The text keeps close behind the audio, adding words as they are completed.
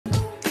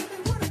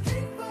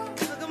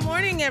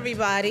morning,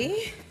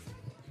 everybody.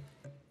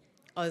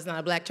 Oh, it's not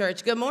a black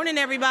church. Good morning,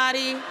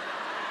 everybody.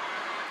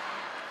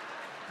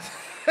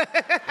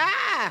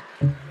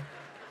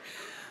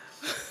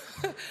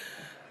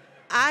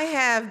 I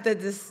have the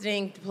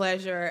distinct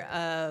pleasure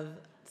of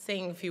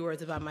saying a few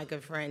words about my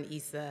good friend,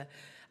 Issa.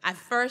 I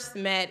first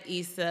met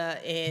Issa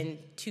in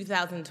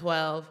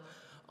 2012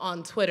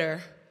 on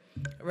Twitter.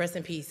 Rest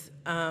in peace.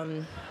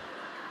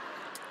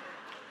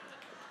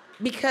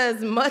 Because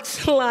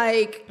much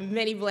like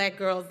many black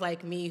girls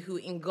like me who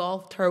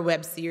engulfed her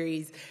web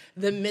series,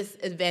 The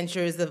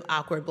Misadventures of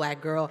Awkward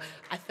Black Girl,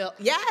 I felt,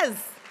 yes.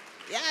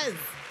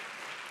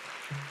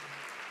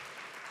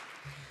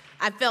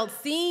 I felt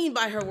seen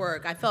by her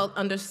work, I felt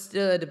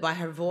understood by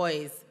her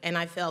voice, and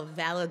I felt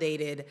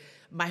validated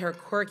by her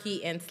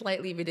quirky and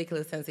slightly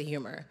ridiculous sense of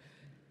humor.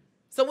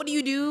 So what do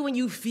you do when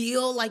you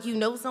feel like you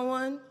know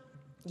someone?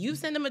 You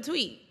send them a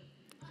tweet.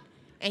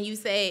 And you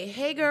say,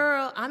 hey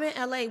girl, I'm in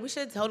LA, we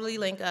should totally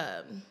link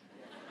up.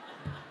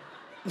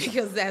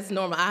 Because that's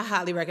normal, I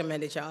highly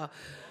recommend it, y'all.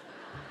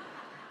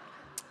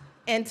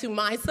 And to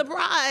my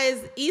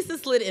surprise, Issa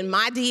slid in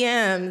my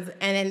DMs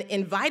and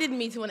invited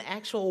me to an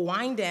actual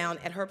wind down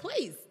at her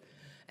place.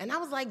 And I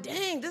was like,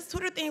 dang, this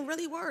Twitter thing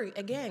really worked.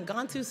 Again,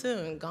 gone too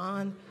soon.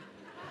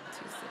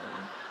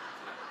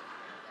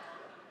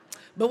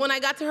 But when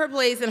I got to her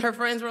place and her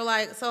friends were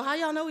like, so how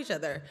y'all know each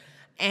other?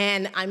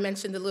 And I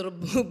mentioned the little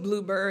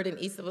blue bird, and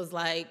Issa was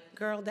like,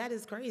 girl, that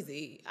is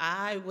crazy.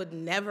 I would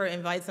never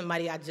invite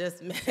somebody I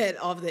just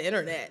met off the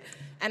internet.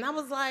 And I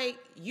was like,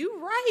 you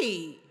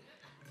right.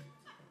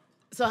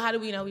 So how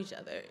do we know each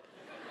other?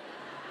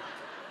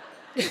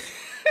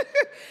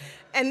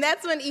 And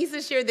that's when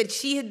Issa shared that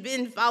she had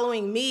been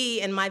following me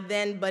and my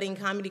then budding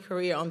comedy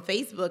career on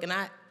Facebook,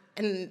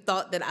 and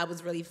thought that I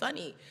was really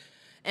funny.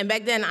 And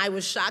back then, I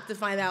was shocked to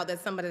find out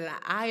that somebody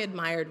that I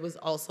admired was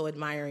also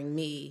admiring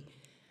me.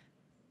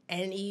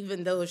 And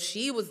even though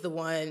she was the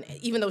one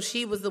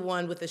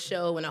with a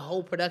show and a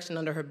whole production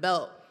under her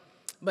belt,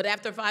 but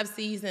after 5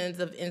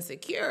 seasons of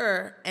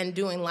Insecure and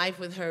doing life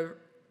with her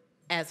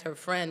as her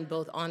friend,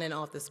 both on and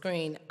off the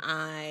screen,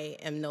 I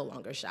am no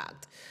longer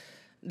shocked.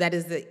 That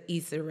is the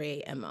Issa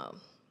Rae MO.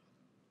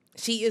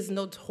 She is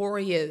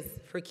notorious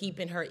for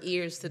keeping her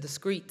ears to the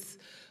streets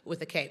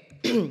with a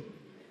K.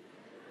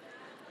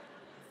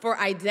 For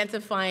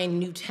identifying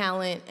new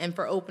talent and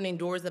for opening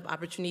doors of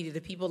opportunity to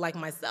people like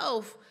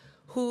myself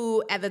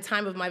who, at the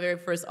time of my very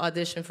first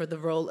audition for the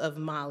role of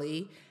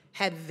Molly,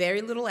 had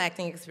very little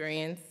acting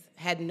experience,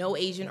 had no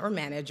agent or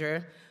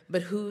manager,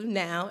 but who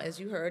now, as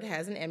you heard,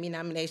 has an Emmy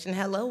nomination.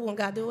 Hello, won't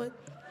God do it?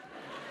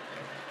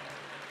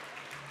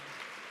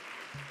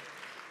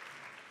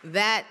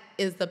 That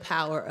is the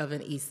power of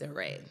an Issa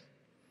Rae.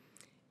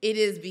 It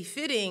is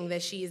befitting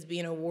that she is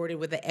being awarded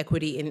with the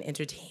Equity in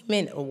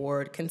Entertainment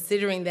Award,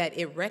 considering that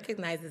it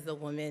recognizes a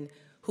woman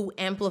who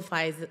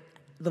amplifies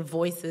the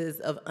voices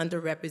of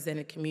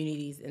underrepresented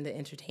communities in the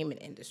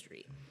entertainment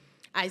industry.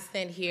 I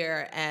stand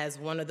here as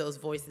one of those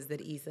voices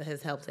that Issa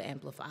has helped to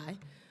amplify,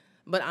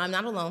 but I'm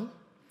not alone.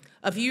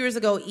 A few years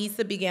ago,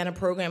 Issa began a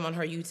program on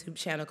her YouTube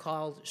channel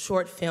called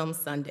Short Film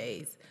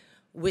Sundays,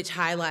 which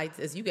highlights,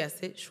 as you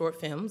guessed it, short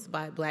films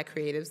by black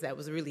creatives that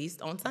was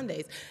released on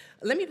Sundays.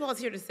 Let me pause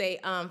here to say,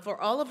 for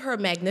all of her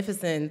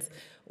magnificence,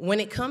 when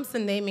it comes to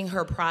naming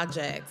her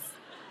projects,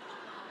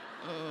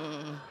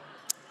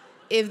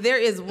 if there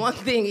is one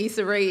thing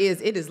Issa Rae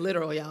is, it is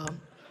literal, y'all.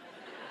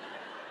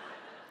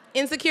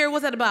 Insecure,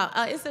 what's that about?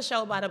 It's a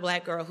show about a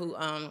black girl who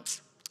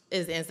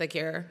is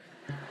insecure.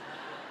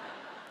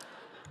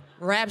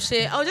 Rap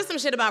shit, oh, just some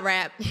shit about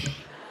rap.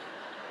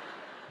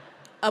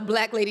 A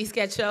black lady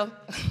sketch show.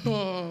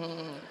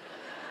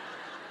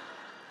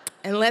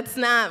 And let's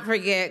not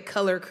forget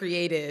Color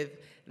Creative.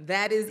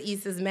 That is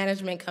Issa's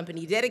management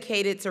company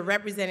dedicated to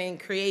representing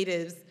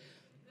creatives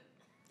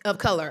of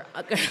color.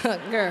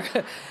 Girl.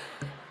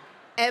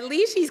 At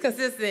least she's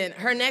consistent.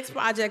 Her next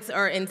projects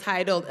are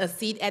entitled A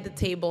Seat at the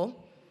Table,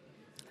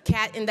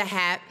 Cat in the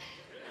Hat,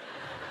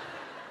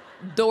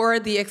 Dora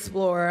the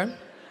Explorer,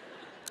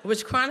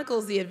 which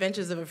chronicles the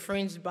adventures of a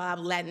fringed bob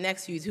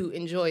Latinx youth who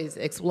enjoys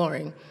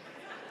exploring.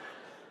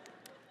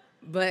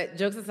 But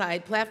jokes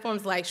aside,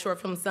 platforms like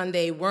Short Film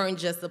Sunday weren't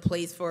just a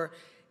place for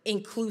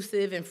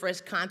inclusive and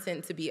fresh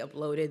content to be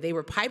uploaded. They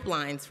were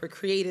pipelines for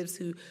creatives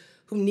who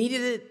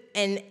needed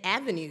an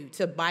avenue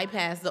to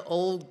bypass the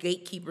old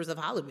gatekeepers of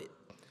Hollywood.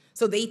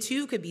 So they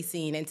too could be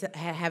seen and to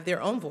have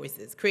their own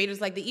voices.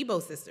 Creators like the Ebo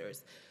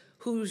sisters,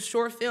 whose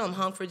short film,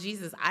 Hung for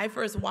Jesus, I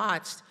first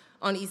watched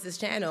on Issa's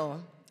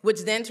channel,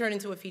 which then turned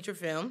into a feature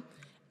film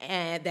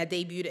and that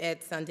debuted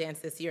at Sundance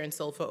this year and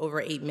sold for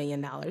over $8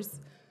 million.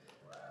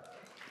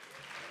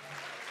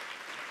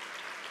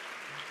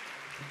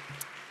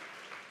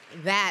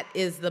 That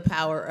is the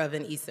power of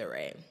an Issa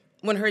Rae.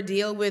 When her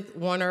deal with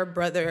Warner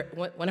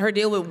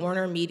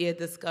Media,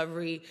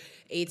 Discovery,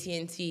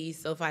 AT&T,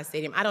 SoFi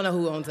Stadium, I don't know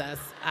who owns us.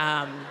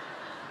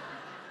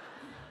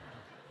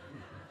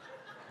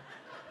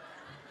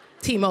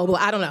 T-Mobile,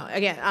 I don't know.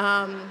 Again,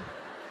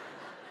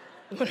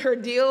 When her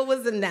deal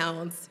was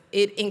announced,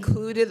 it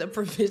included a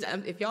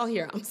provision. If y'all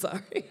hear, I'm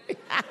sorry.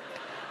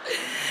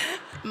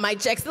 My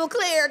check's still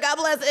clear. God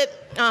bless it.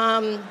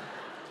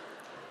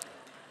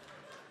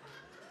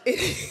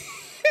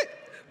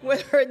 When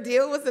her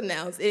deal was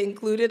announced, it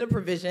included a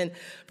provision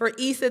for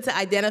Issa to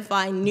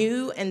identify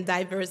new and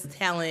diverse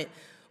talent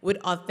with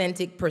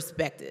authentic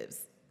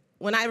perspectives.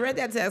 When I read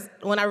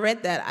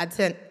that, I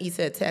sent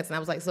Issa a text, and I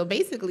was like, so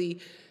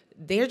basically,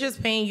 they're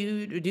just paying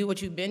you to do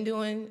what you've been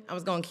doing, I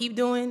was gonna keep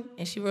doing?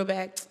 And she wrote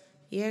back,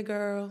 yeah,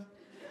 girl.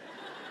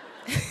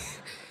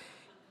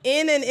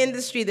 In an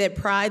industry that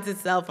prides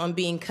itself on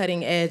being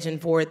cutting edge and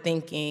forward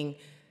thinking,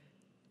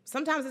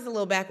 sometimes it's a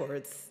little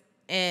backwards,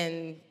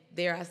 and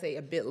dare I say,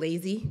 a bit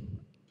lazy.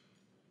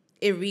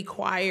 It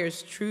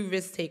requires true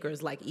risk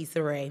takers like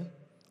Issa Rae,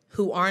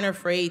 who aren't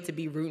afraid to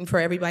be rooting for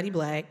everybody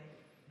black,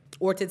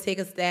 or to take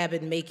a stab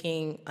at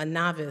making a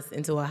novice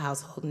into a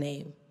household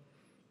name.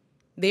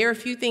 There are a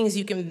few things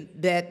you can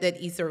bet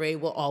that Issa Rae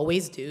will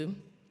always do,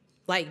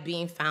 like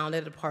being found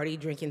at a party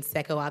drinking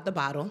Secco out the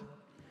bottle,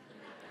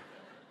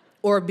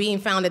 or being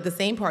found at the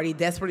same party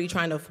desperately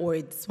trying to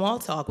avoid small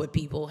talk with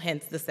people,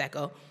 hence the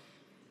Secco.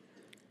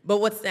 But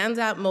what stands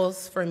out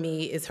most for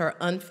me is her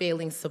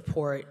unfailing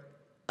support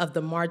of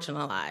the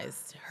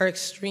marginalized, her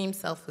extreme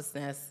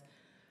selflessness,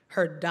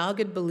 her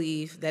dogged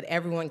belief that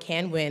everyone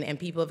can win and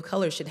people of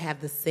color should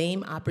have the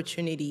same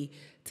opportunity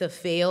to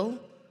fail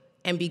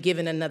and be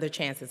given another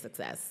chance at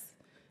success,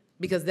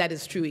 because that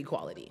is true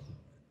equality.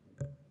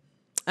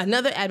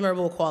 Another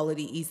admirable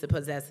quality Issa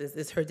possesses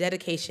is her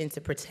dedication to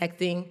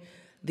protecting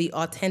the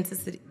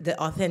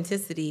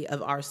authenticity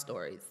of our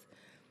stories.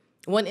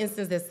 One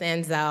instance that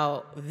stands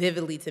out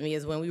vividly to me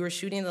is when we were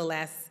shooting the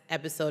last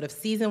episode of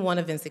season 1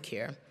 of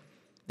Insecure.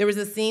 There was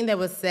a scene that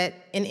was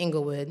set in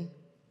Inglewood,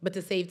 but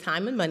to save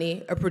time and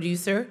money, a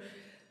producer,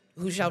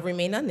 who shall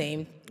remain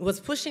unnamed, was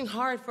pushing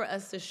hard for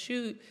us to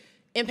shoot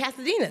in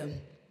Pasadena.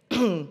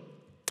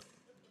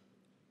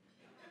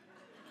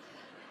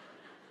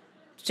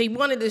 She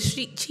wanted to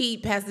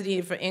cheat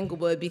Pasadena for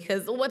Inglewood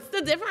because what's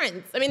the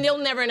difference? I mean, they'll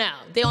never know.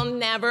 They'll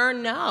never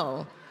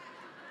know.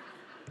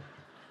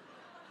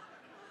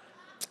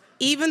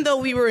 Even though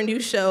we were a new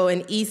show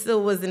and Issa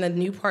was in a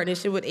new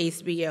partnership with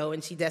HBO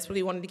and she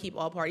desperately wanted to keep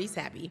all parties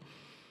happy,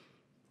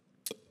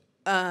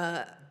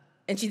 I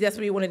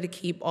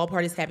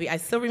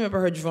still remember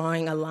her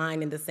drawing a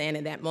line in the sand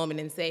in that moment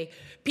and say,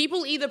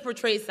 people either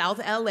portray South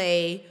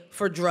LA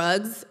for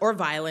drugs or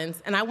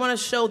violence, and I want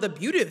to show the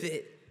beauty of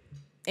it.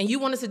 And you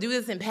want us to do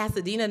this in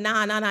Pasadena?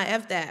 Nah,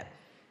 F that.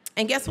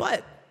 And guess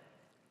what?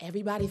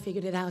 Everybody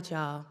figured it out,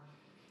 y'all.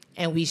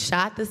 And we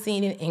shot the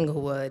scene in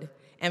Inglewood.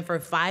 And for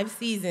 5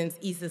 seasons,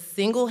 Issa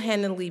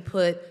single-handedly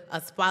put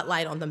a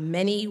spotlight on the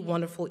many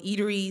wonderful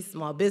eateries,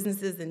 small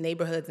businesses, and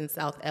neighborhoods in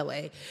South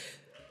LA.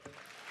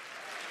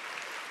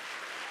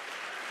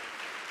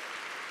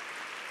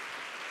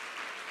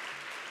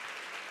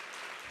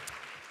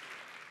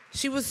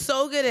 She was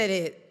so good at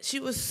it. She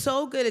was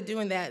so good at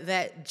doing that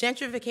that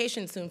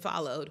gentrification soon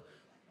followed.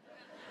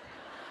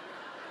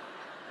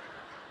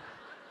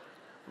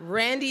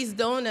 Randy's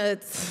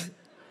Donuts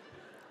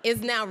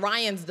is now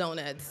Ryan's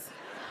Donuts.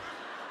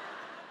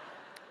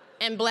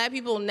 And black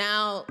people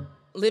now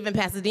live in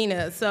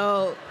Pasadena,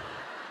 so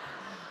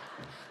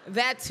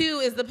that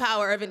too is the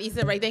power of an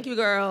Issa Rae. Thank you,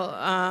 girl.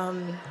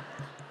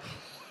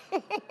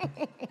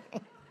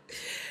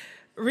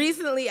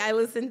 Recently, I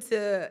listened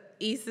to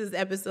Issa's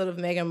episode of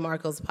Meghan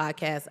Markle's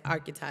podcast,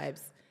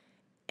 Archetypes,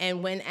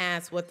 and when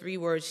asked what 3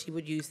 words she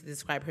would use to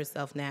describe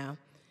herself now,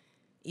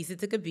 Issa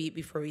took a beat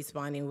before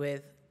responding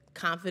with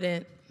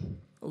confident,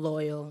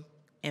 loyal,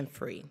 and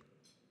free.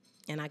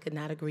 And I could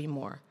not agree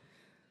more.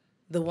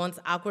 The once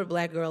awkward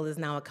black girl is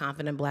now a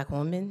confident black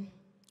woman,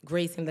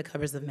 gracing the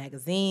covers of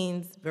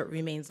magazines, but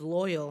remains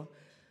loyal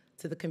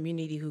to the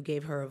community who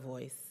gave her a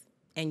voice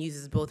and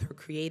uses both her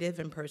creative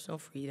and personal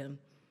freedom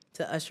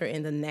to usher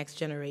in the next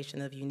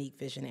generation of unique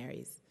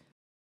visionaries.